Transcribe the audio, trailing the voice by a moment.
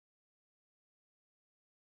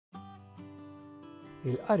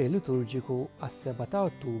Il-Qari Liturgiku għas-7 ta'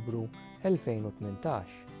 Ottubru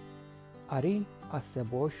 2018. Qari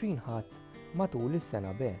għas-27 Hadd Matul is-Sena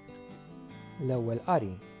B. L-ewwel Qari.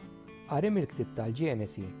 Qari mill-Ktieb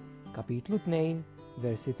tal-Ġenesi, kapitlu 2,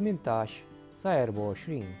 versi 18 sa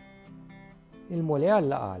 24. Il-Mulej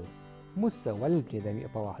Alla qal: mhux sewwa li l-bniedem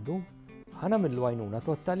jibqa' waħdu, ħa nagħmillu għajnuna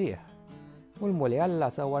tot-talih. U l-Mulej Alla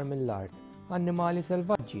sawwar mill-art annimali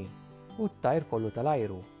selvaġġi u t-tajr kollu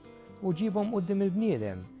tal-ajru u ġibhom quddiem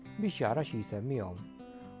il-bniedem biex jara xi jsemmihom.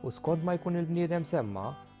 U skont ma jkun il-bniedem semma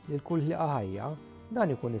lil kull ħliqa ħajja,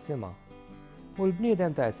 dan ikun isimha. U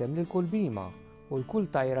l-bniedem ta' isem lil kull bima u l-kull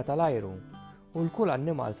tajra tal-ajru u l-kull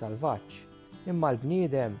annimal salvaġġ, imma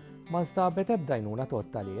l-bniedem ma nstabet ebda għajnuna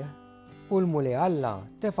tot-talih. U l-Mulej Alla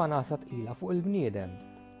tefa' nasa tqila fuq il-bniedem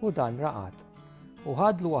u dan raqat u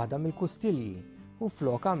ħadlu waħda mill-kustilji u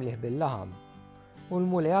flok għamlih bil-laħam. U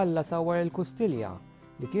l-Mulej Alla sawwar il-kustilja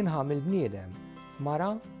li kien ħam il-bniedem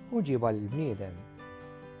f'mara u ġiba lill-bniedem.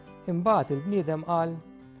 Imbagħad il-bniedem qal: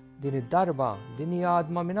 din id-darba din hija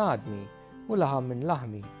għadma minn għadmi u laħam minn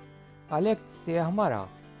laħmi, għalhekk tissejjaħ mara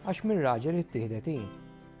għax minn raġel ittieħdet hi.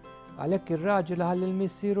 Għalhekk ir-raġel ħalli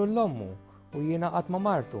l-missieru l-ommu u jingħaqad ma'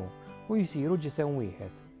 martu u jsiru ġisem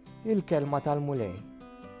wieħed. Il-kelma tal-Mulej.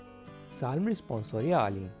 Salm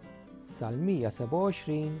risponsorjali. Salm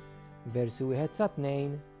 127, versi 1 sa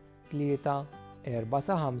 2, 3, 4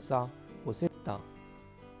 sa 5 u 6.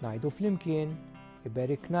 Ngħidu flimkien: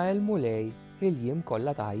 iberikna l-Mulej il-jiem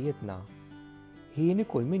kollha ta' ħajjitna. Ħini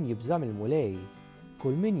kull min jibża mill-Mulej,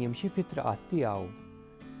 kull min jimxi fit-traqat tiegħu.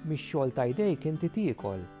 Mix-xogħol ta' jdejk inti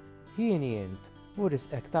tiekol, ħini int u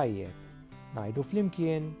risqek tajjeb. Ngħidu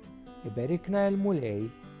flimkien: iberikna l-Mulej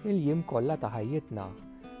il-jiem kollha ta' ħajjitna.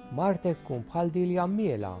 Martek tkun bħal dil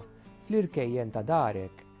jammiela fl-irkejjen ta'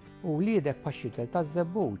 darek u wliedek bħax-xitel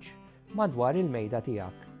taż-żebbuġ madwar il-mejda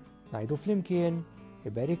tiegħek. Ngħidu flimkien: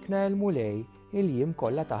 iberikna l-Mulej il-jiem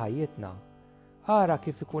kollha ta' ħajjitna. Ara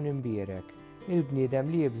kif ikun imbierek il-bniedem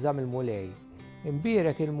li jibża mill-Mulej.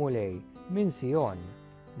 Imbierek il-Mulej minn Sion.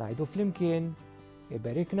 Ngħidu flimkien: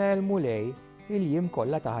 iberikna l-Mulej il-jiem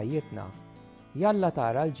kollha ta' ħajjitna. Jalla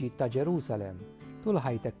tara l-ġid ta' Ġerusalemm tul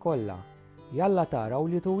ħajtek kollha. Jalla taraw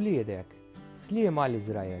li tuwliedek. Sliema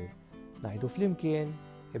l-Iżrael. Ngħidu flimkien: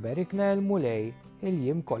 iberikna l-Mulej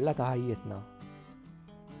il-jiem kollha ta' ħajjitna.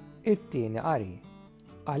 It-Tieni Qari.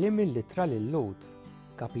 Qari mill-Ittra lil-Lhud,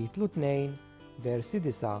 kapitlu 2, versi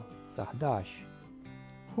 9 sa 11.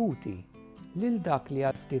 Ħuti, lil dak li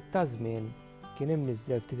għal ftit ta' żmien kien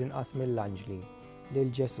imniżżel ftit inqas mill-anġli,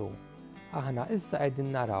 lil Ġesu. Aħna issa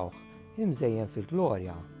qegħdin narawh imżejjen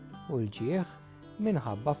fil-glorja u l-ġieħ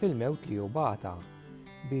minħabba fil-mewt li hu bata,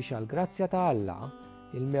 biex għall-grazzja ta' Alla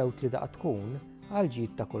il-mewt li daq tkun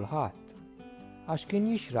għall-ġid ta' kulħadd. Għax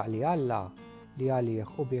kien jixraq li Alla li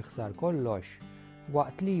għalih u biħsar kollox,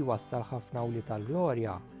 waqt li jwassal ħafna wli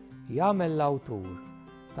tal-glorja jagħmel l-awtur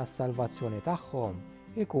tas-salvazzjoni tagħhom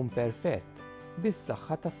ikun perfett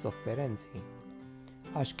bis-saħħa tas-sofferenzi.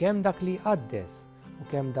 Għax kemm dak li jqaddes u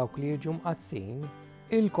kemm dawk li jiġu mqaddsin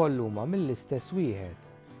il-koll huma mill-istess wieħed,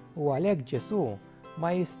 u għalhekk Ġesu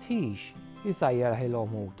ma jistħix isajjar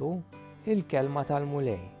ħilhom ħutu il-kelma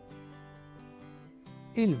tal-Mulej.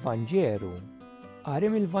 Il-Vanġelu.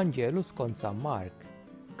 Qari mill-Evanġelju skont San Mark,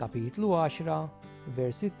 kapitlu 10,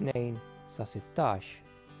 versi 2 sa 16.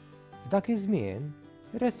 F'dak iż-żmien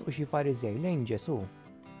resqu xi Fariżej lejn Ġesu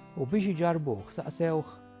u biex iġarbuh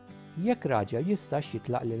saqsewh jekk raġel jistax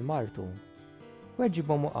jitlaq lil martu.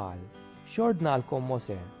 Weġġibhom u qal: x'ordnalkom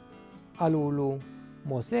Mosè? Qalulu: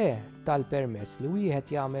 Mosè tal-permess li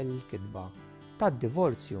wieħed jagħmel il-kitba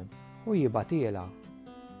tad-divorzju u jibgħatielha.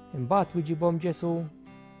 Imbagħad wieġibhom Ġesu: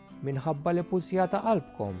 minħabba li pusjata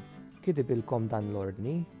qalbkom kitibilkom dan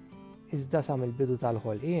l-ordni, iżda sa mill-bidu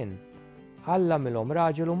tal-ħolqien Alla milhom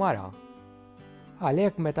raġel u mara.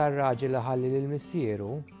 Għalhekk meta r-raġel iħalli lill-missieru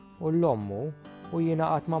u l-ommu u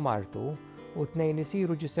jingħaqad ma' martu u tnejn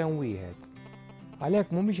isiru ġisem wieħed.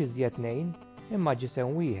 Għalhekk mhumiex iżjed tnejn imma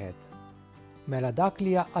ġisem wieħed. Mela dak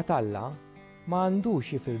li jaqgħad Alla ma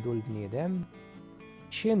għandux jifirdu l-bniedem.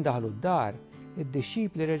 X'in daħlu d-dar,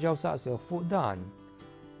 id-dixxipli reġgħu saqsew fuq dan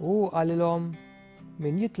u qalilhom: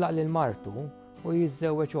 min jitlaq lil martu u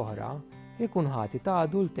jiżżewweġ oħra ikun ħati ta'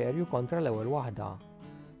 adulterju kontra l-ewwel waħda,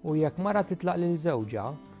 u jekk mara titlaq lil żewġa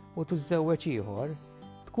u tiżżewweġ ieħor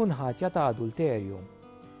tkun ħatja ta' adulterju.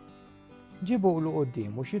 Ġibuqlu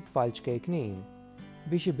qudiemu xi tfal ċkejknin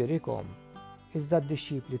biex ibirikhom, iżda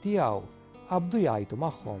d-dixxipli tiegħu qabdu jgħidu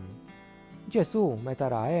magħhom. Ġesu meta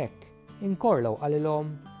ra hekk inkorlew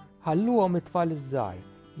qalilhom: ħalluhom it-tfal iż-żgħar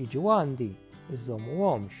jiġu għandi,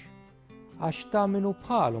 iżommuhomx, għax ta' minnu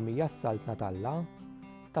bħalhom hija s-saltna tal-Alla.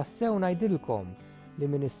 Tassew ngħidilkom li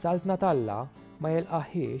min is-saltna talla ma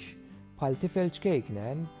jilqaħħiex bħal tifel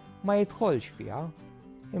ċkejknen ma jidħolx fiha,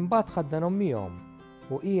 imbagħad ħaddan ommihom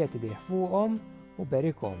u qiegħed idih fuqhom u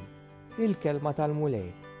berikhom. Il-kelma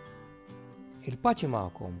tal-mulej. Il-paċi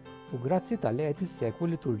magħkom u grazzi tal-li qed issegwu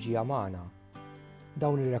l-liturġija magħna.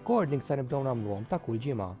 Dawn ir-recordings se nibdew nagħmluhom ta' kull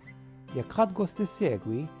ġimgħa. Jekk ħadd gost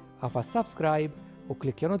issegwi, għafa subscribe u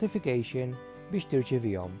klikkja notification biex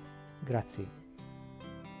tirċevihom. Grazzi.